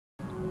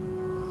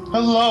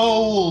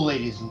Hello,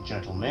 ladies and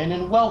gentlemen,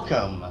 and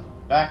welcome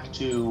back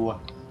to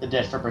the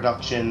Deadford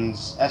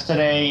Productions, as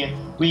today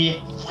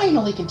we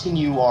finally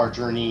continue our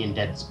journey in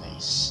Dead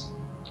Space.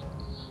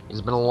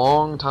 It's been a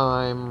long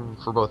time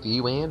for both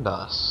you and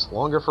us.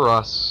 Longer for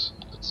us,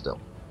 but still.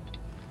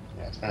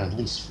 Yeah, it's been at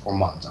least 4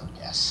 months, I would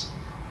guess.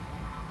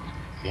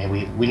 Yeah,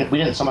 we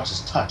didn't so much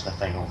as touch the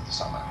thing over the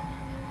summer.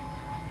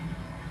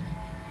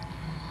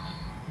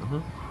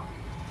 And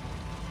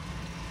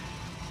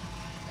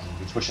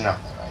you're twitching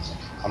out there, Isaac.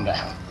 Calm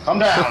down. Calm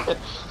down!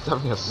 He's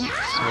having a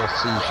small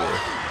seizure.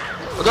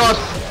 Oh god!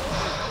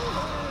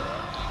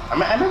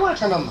 I may want to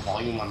turn down the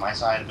volume on my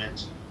side a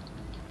bit.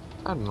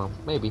 I don't know,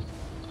 maybe.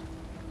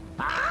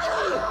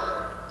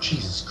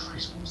 Jesus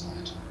Christ, what was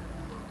that?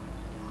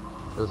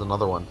 There's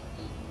another one.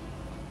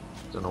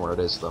 Don't know where it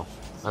is though.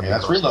 Okay,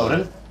 that's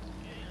reloaded.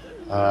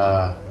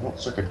 What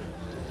circuit?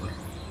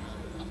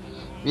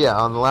 Yeah,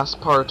 on the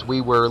last part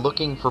we were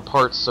looking for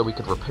parts so we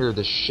could repair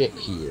this ship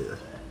here.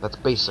 That's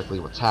basically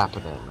what's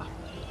happening.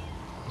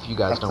 If you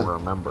guys don't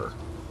remember.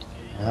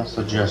 That's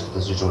the gist of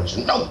the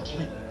situation. No!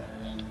 Damn it!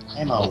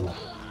 Ammo!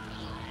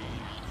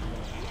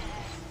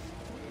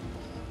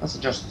 That's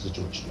the gist of the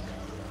situation.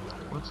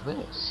 What's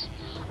this?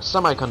 A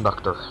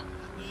semiconductor.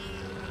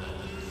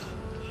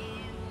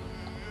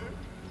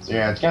 So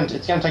yeah, it's gonna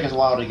take us a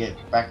while to get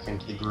back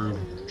into the groove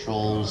of the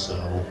controls,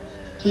 so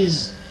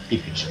please be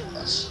patient with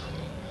us.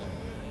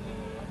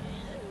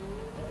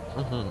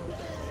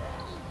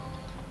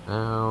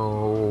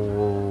 Now,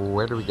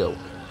 where do we go?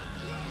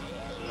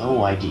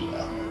 No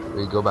idea.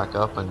 We go back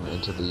up and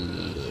into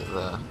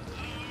the.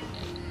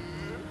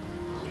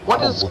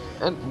 What is?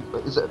 And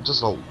is it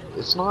just a?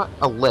 It's not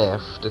a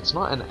lift. It's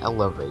not an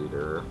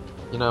elevator.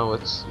 You know,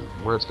 it's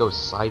where it goes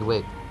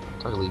sideways.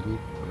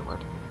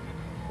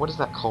 What is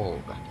that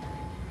called?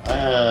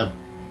 I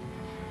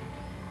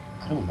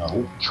don't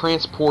know.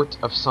 Transport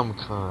of some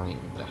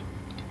kind.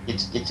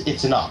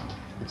 It's an up.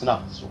 It's an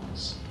up of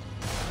sorts.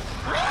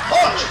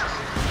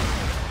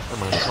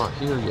 Never mind, it's not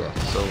here yet.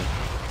 So,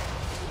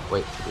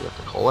 wait, do we have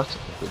to call it? I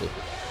think we do.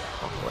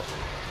 I'll call it.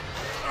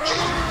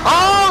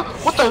 Ah!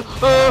 What the?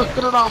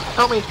 Get it off!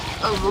 Help me!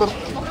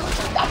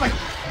 Stop it!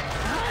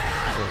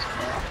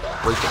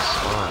 Break his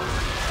spine.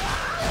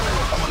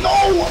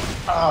 No!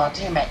 Ah,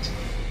 damn it!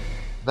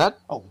 That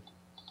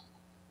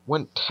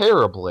went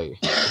terribly.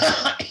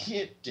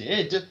 It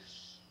did.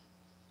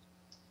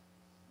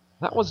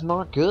 That was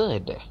not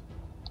good.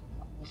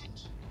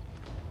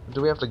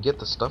 Do we have to get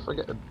the stuff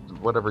again?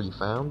 Whatever you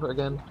found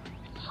again?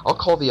 I'll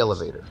call the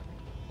elevator,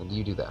 and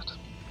you do that.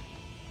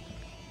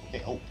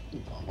 Okay. Oh,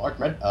 large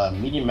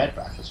medium med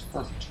pack. That's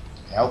perfect.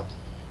 Okay, I'll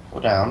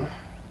go down.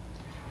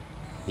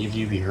 Leave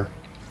you here.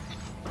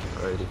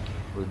 Alrighty,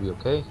 we'll be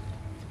okay.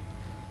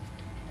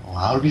 Oh,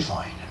 I'll be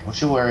fine. Don't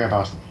you worry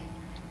about me.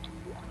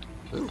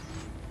 Ooh.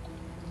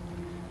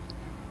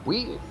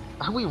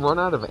 Have we run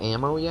out of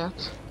ammo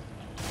yet?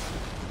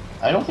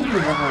 I don't think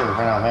we've ever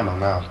run out of ammo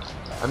now.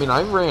 I mean,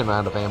 I ran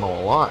out of ammo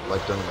a lot,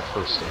 like during the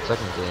first and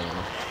second game.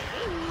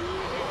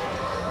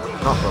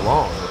 Not for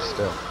long, but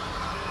still.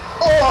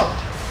 Oh!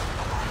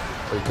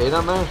 Are you okay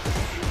down there?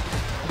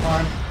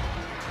 Fine.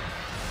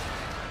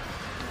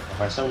 If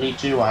I so need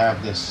to, I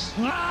have this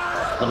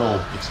little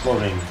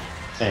exploding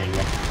thing.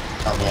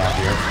 Help me out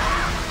here.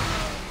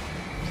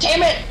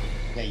 Damn it!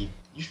 Okay,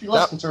 you should be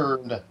less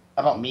concerned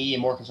about me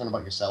and more concerned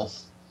about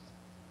yourself.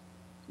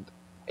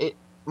 It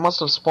must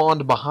have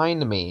spawned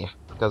behind me,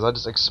 because I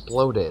just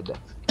exploded.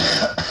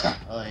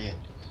 Oh, yeah.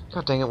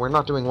 God dang it, we're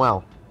not doing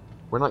well.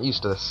 We're not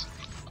used to this.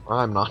 Or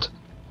I'm not.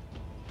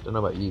 Don't know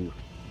about you.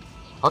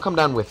 I'll come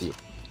down with you.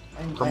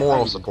 For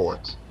moral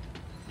support.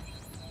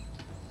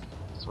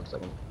 Just 1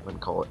 second. Let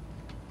me call it.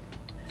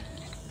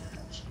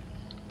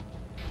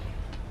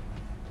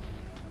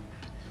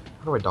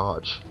 How do I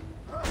dodge?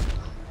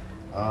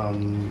 I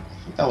think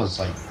that was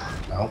like,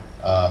 no.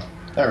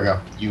 There we go.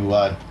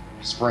 You,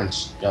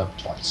 sprint,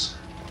 twice.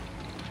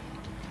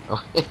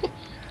 Oh,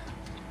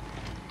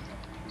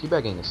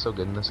 teabagging is so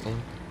good in this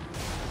game.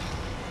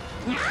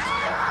 Where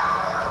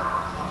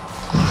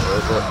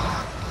is it?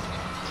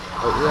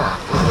 Oh yeah,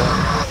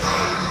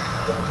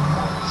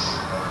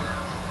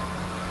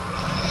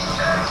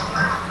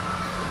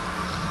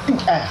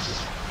 Ass.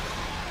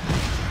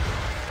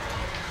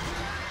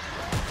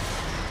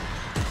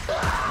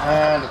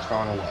 And it's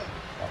gone away.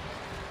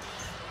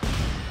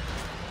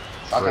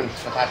 Shotgun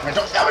attachment.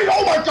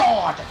 Oh my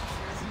god!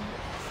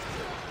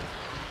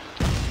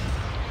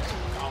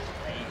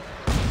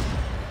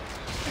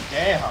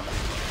 Damn.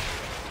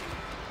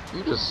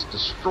 you just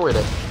destroyed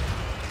it.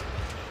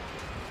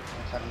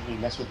 That's how you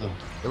mess with them.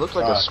 It looks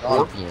like a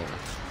scorpion.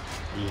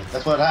 Yeah,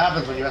 that's what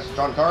happens when you mess with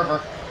John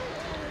Carver.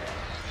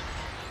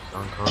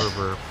 John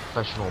Carver,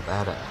 professional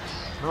badass.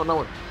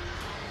 No.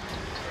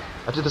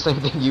 I did the same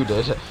thing you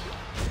did.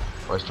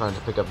 I was trying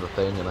to pick up the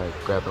thing and I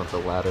grabbed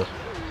onto the ladder.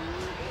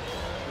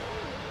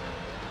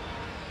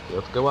 Okay,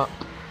 let's go up.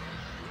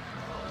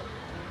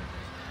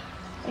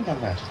 I think I'm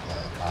gonna take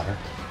the ladder.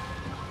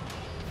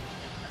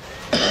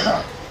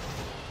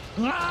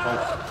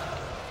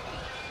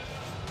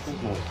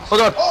 Oh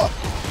god! Oh!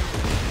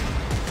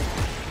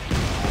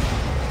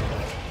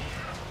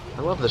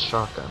 I love this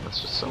shotgun.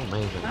 It's just so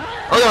amazing.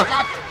 Oh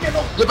god!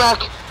 Get back!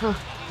 Huh.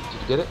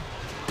 Did you get it?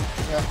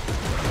 Yeah.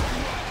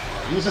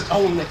 Use its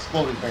own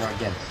exploding thing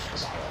against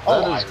us.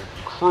 Oh, That is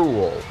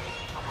cruel.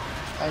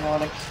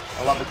 ironic.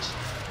 I love it.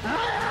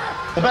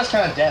 The best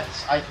kind of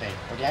deaths, I think,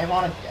 are the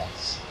ironic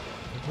deaths.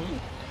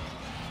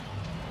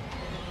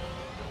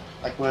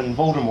 Like when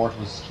Voldemort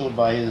was killed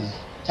by his...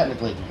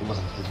 Technically, it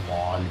wasn't his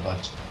wand,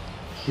 but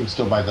he was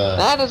killed by the...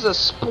 That is a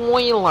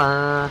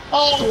spoiler!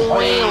 Oh,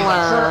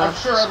 Spoiler! I'm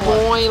sure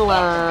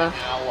Spoiler!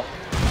 Now.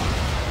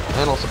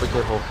 And also be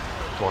careful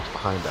to watch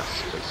behind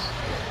us, because...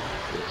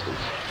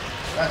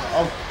 That's...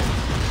 Oh...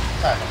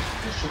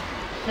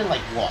 It's been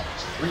like, what,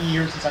 3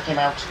 years since I came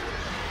out?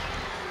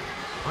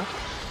 What?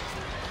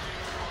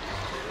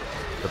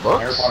 The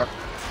books? Harry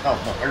Potter. No,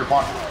 Harry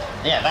Potter.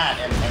 Yeah, that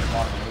and Harry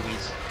Potter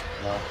movies.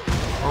 No.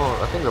 Oh,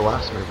 I think the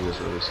last movie was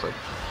released like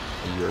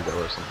a year ago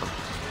or something.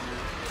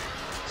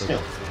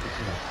 Still.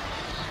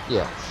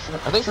 Yeah. Sure,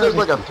 I think there's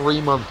like a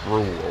 3-month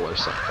rule or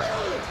something.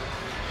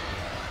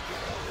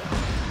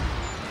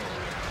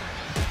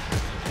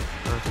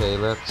 Okay,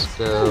 let's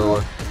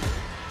go.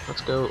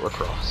 Let's go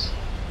across.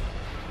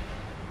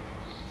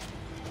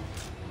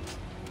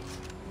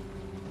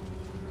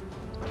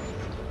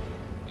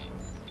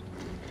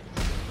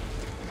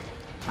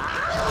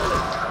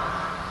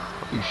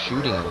 What are you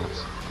shooting at?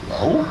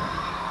 Hello?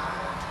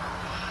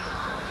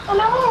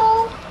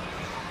 Hello?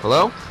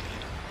 Hello?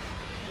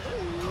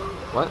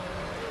 What?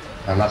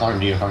 I'm not talking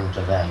to you, I'm talking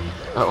to them.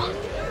 Oh.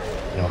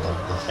 You know,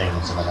 the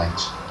things in the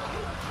night.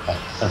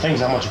 The things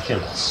that want to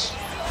kill us.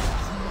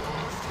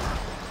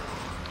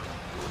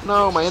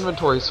 No, my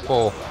inventory's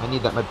full. I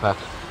need that med pack.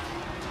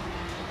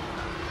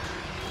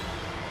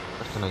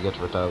 What can I get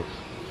rid of?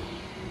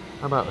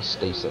 How about a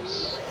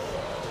stasis?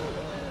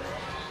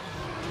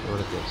 What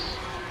is this?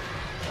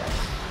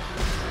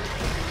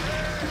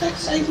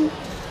 That's I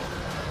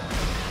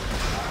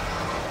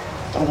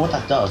don't know what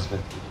that does, but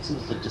it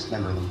seems to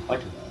dismember them quite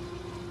well.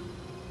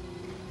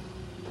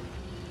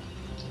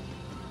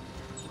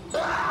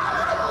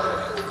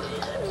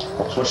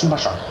 Oh, switching my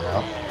shotgun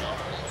now.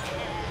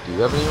 Do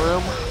you have any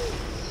room?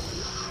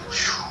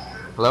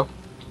 Hello?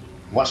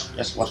 What?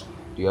 Yes, what?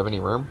 Do you have any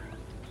room?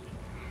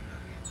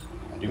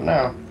 I do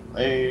now.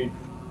 I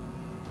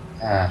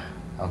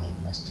don't need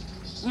this.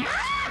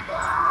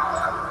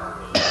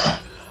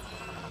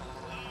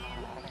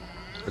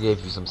 I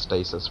gave you some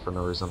stasis for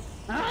no reason.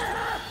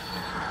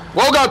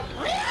 Whoa, God!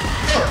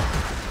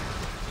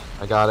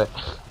 I got it.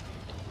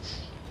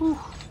 Whew.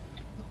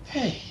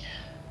 Hey.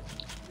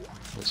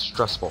 It's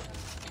stressful.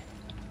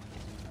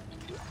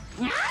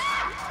 I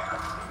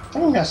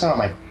think I'm gonna send out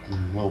my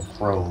little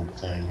probe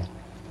thing.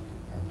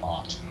 Or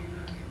bot.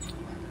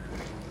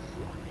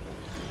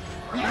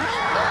 Oh,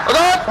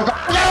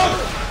 God!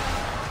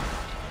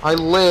 I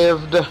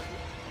lived.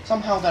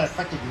 Somehow that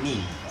affected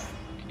me.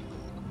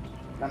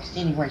 And I'm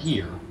standing right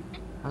here.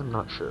 I'm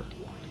not sure.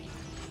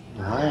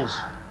 Nice.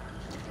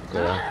 Okay,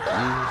 you do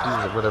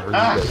whatever you do.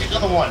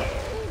 Another one!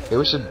 Okay,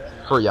 we should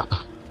hurry up.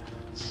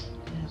 Yes,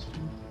 we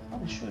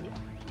probably should.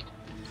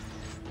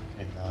 Okay,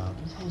 what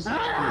the hell is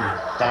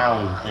that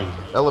down thing?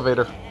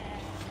 Elevator.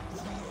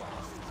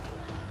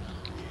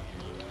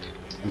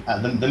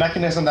 The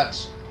mechanism that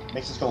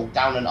makes us go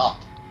down and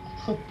up.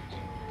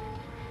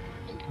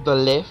 The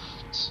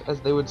lift,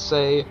 as they would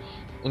say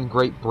in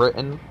Great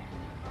Britain.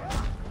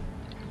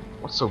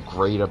 What's so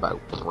great about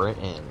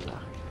Britain?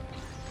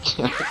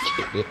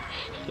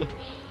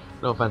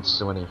 No offense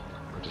to any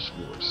British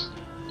viewers.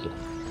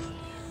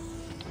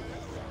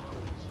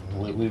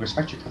 We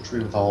respect your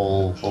country with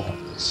all full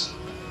hearts.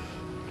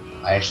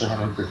 I actually have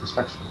a great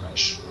respect for the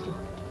British.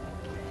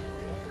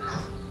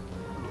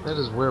 That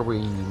is where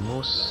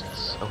most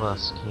of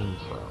us came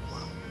from.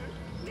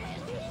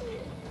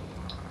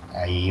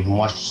 I even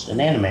watched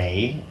an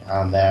anime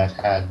that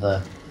had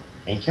the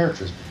main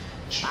characters.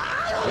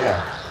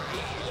 Yeah.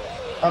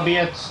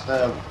 Albeit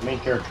the main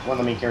character, one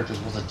of the main characters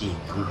was a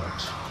demon,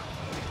 but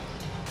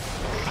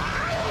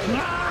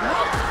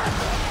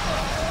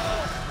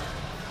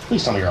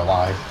please tell me you're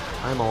alive.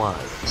 I'm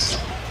alive.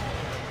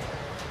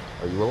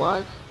 Are you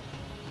alive?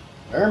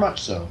 Very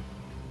much so.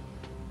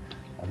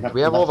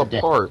 We have all the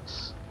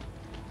parts.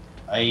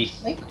 I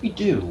think we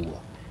do.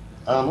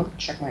 Let me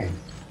check my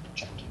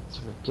check.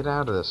 Get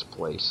out of this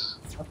place.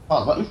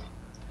 Pause button.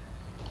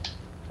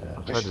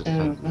 I'll try to mission.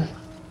 defend you.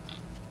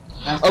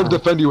 I'll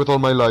defend you with all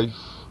my life.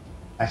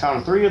 I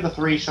found 3 of the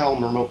 3 shell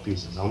remote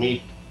pieces. I'll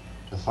need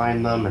to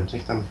find them and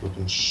take them to a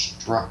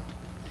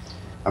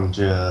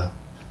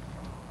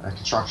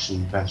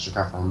construction bench to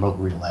craft a remote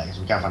relay.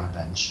 So we can't find a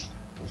bench.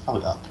 It's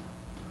probably up.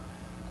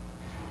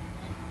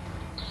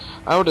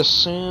 I would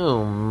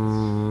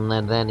assume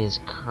that is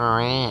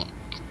correct.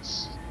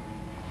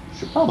 You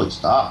should probably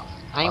stop.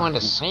 I would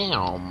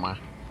assume.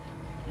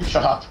 You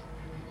shut up.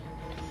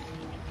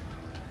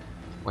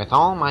 With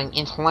all my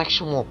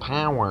intellectual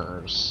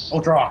powers.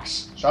 Oh,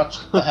 Drox, shut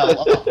the hell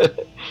up.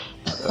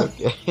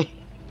 Okay.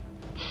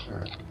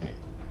 Alright.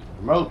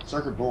 remote,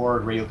 circuit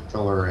board, radio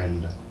controller,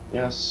 and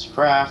yes,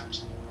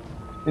 craft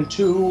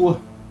into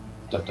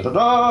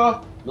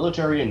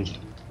military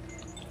engine.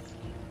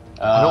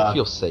 I don't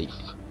feel safe.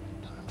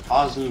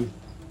 Causing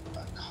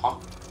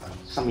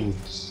something.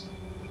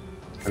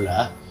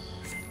 I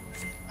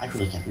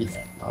really can't read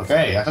that.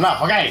 Okay, that's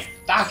enough. Okay,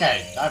 I've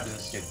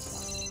just getting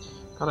stuff.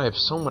 God, I have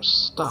so much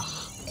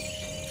stuff.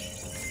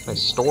 Can I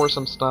store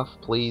some stuff,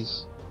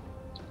 please?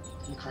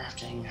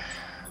 Crafting.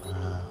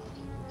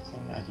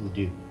 Anything I can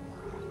do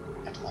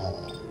at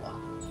all.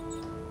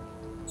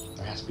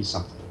 There has to be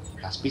something.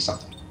 There has to be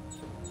something.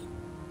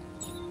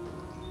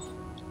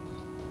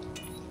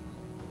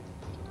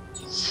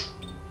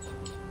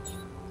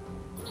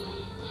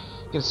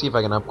 I'm gonna see if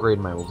I can upgrade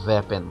my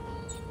weapon.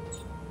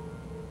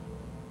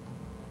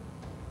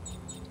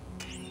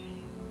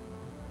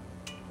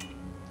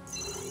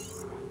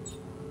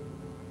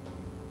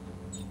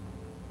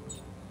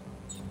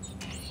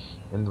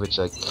 In which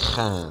I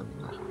can.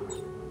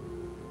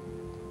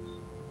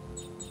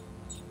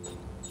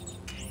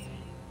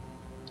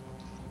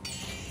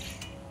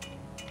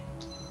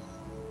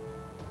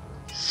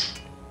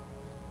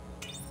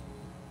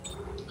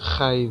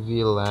 I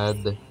will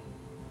add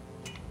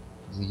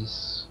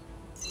this.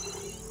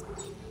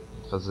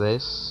 For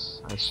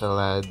this, I shall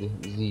add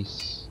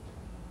this.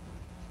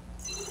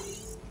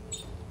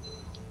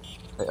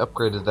 I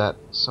upgraded that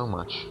so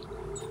much.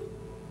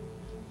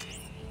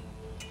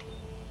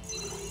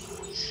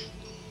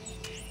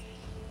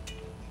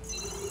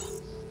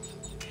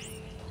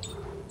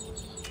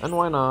 And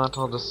why not?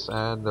 I'll just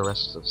add the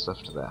rest of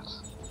stuff to that.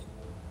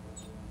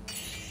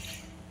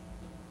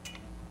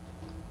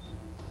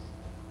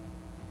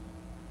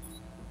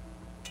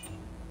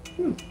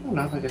 I don't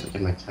know. I guess I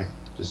can my tech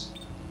just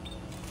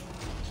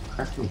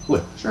craft them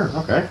quick. Sure,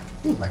 okay.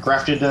 I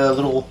crafted a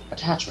little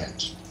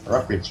attachment or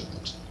upgrade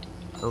circuit.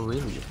 Oh,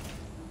 really?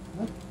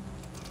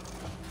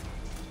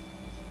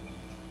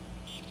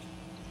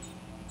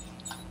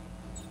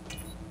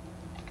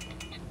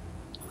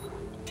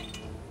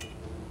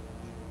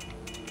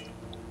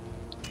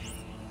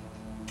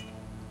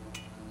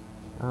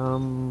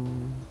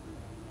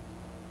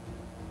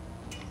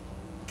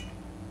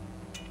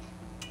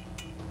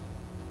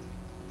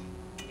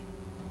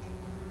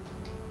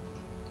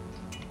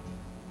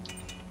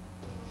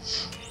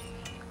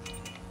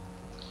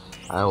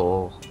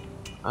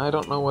 I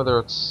don't know whether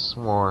it's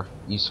more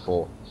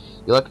useful.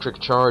 Electric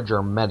charge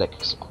or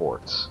medic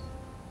support?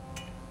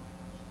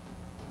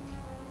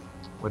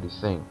 What do you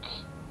think?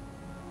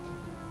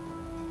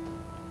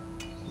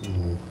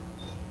 I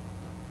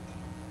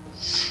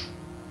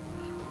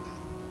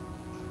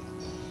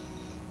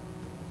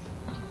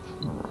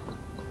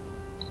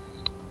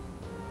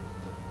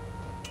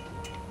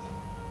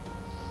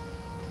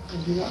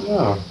do not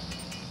know.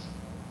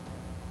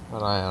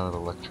 But I added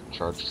electric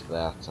charge to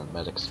that and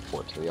medic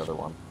support to the other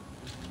one.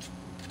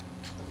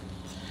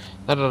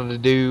 That'll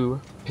do,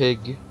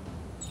 pig.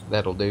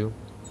 That'll do.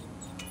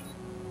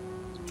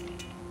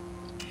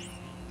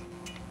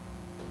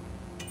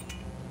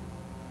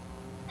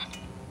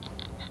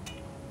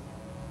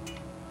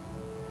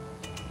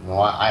 No,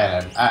 I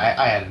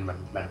added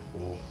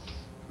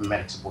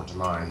medic support to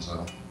mine,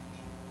 so.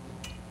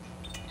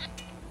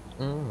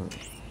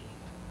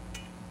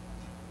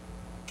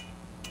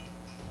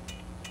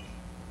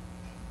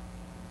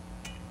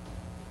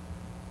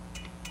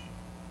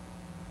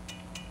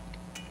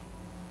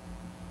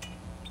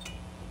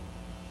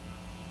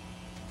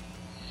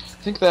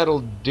 I think that'll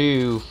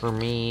do for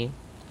me.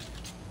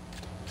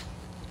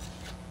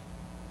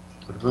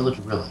 But really?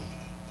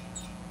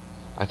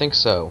 I think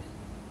so.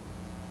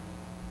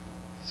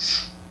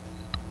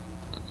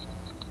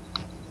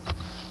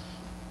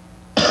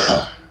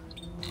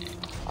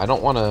 I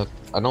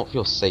don't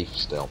feel safe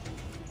still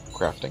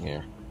crafting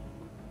here.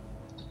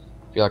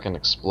 I feel like an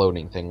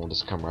exploding thing will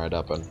just come right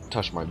up and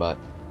touch my butt.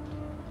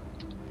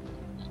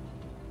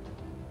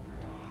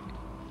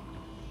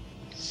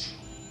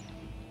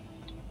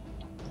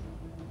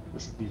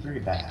 Which would be very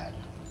bad.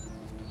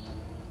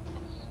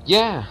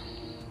 Yeah,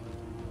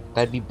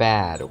 that'd be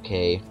bad,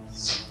 okay?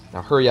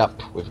 Now hurry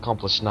up, we've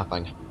accomplished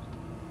nothing.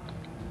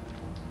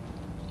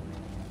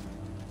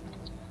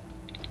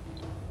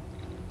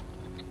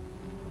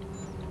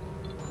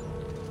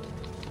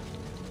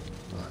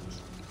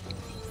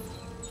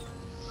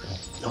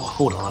 No,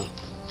 hold on.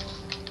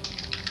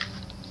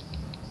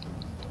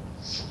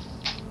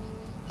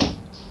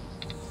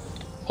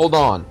 Hold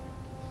on.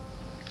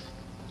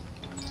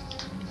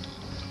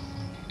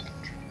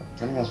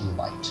 Turning on some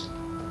light.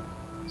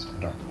 It's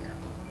dark in here.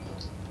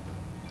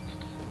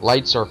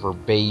 Lights are for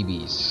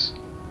babies.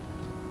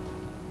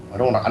 I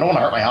don't want to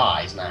hurt my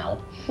eyes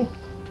now.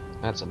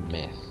 That's a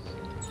myth.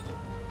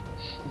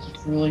 Is it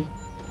really?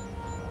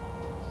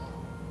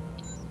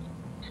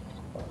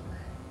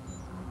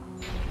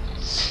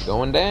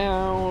 Going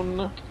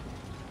down.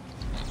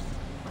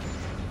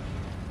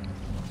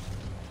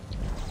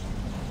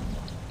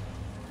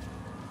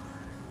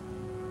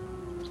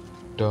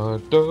 Da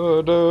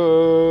da da.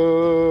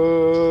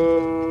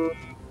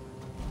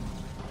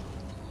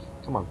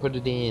 Come on, put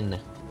it in.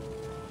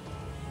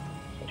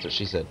 That's what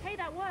she said. Hey,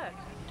 that worked.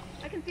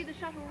 I can see the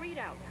shuttle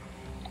readout.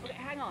 Okay,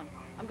 hang on.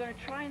 I'm going to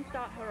try and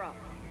start her up.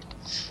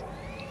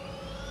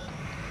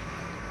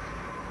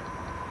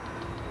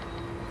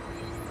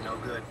 No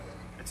good.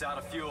 It's out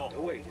of fuel.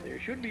 Oh, wait, there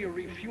should be a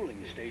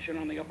refueling station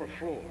on the upper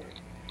floor.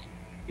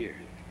 Here,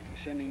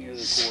 I'm sending you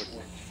the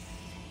coordinates.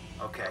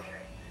 Okay.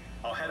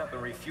 I'll head up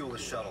and refuel the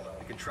shuttle.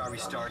 We can try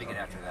restarting it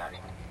after that.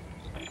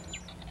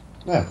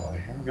 Oh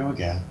boy, here we go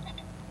again.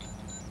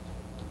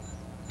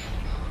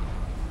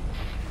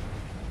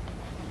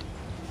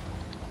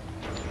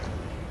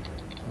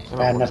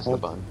 Bad enough the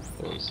bun.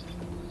 It was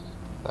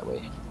that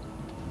way.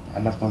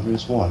 Bad enough going through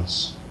this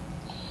once.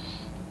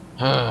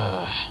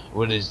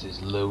 What is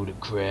this load of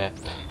crap?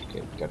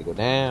 Okay, gotta go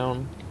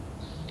down.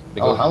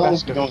 Oh, how long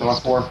have we been going on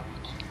for?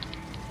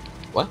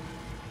 What?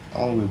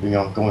 How long have we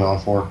been going on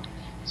for?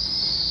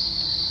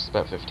 It's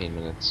about 15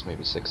 minutes,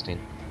 maybe 16.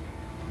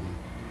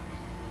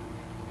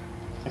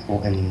 I think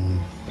we'll end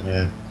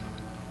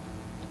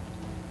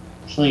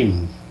actually,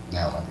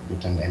 no, I think we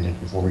tend to end it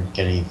before we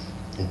get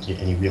into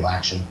any real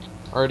action.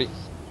 Alrighty.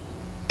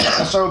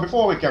 So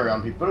before we carry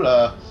on, people,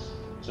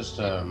 just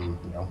you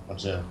know, want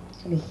to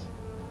kind of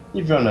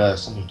leave you on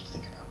something to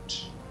think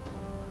about.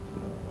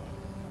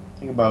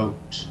 Think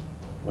about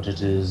what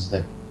it is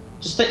that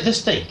just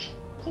think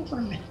for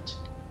a minute.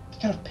 The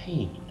kind of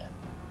pain that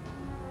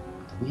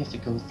we have to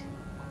go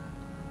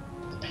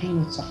through. The pain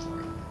and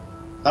suffering,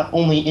 not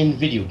only in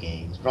video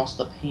games, but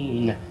also the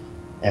pain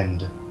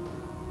and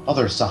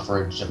other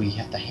suffrage that we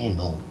have to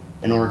handle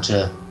in order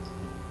to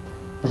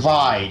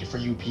provide for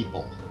you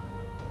people.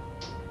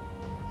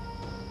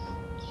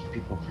 You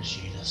people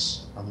appreciate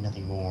us. Are we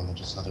nothing more than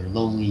just another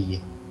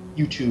lowly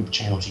YouTube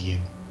channel to you?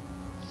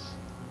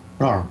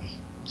 What are we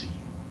to you?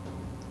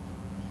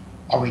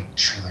 Are we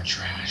trailer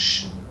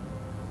trash?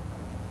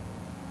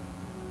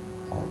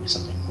 Or are we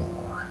something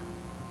more?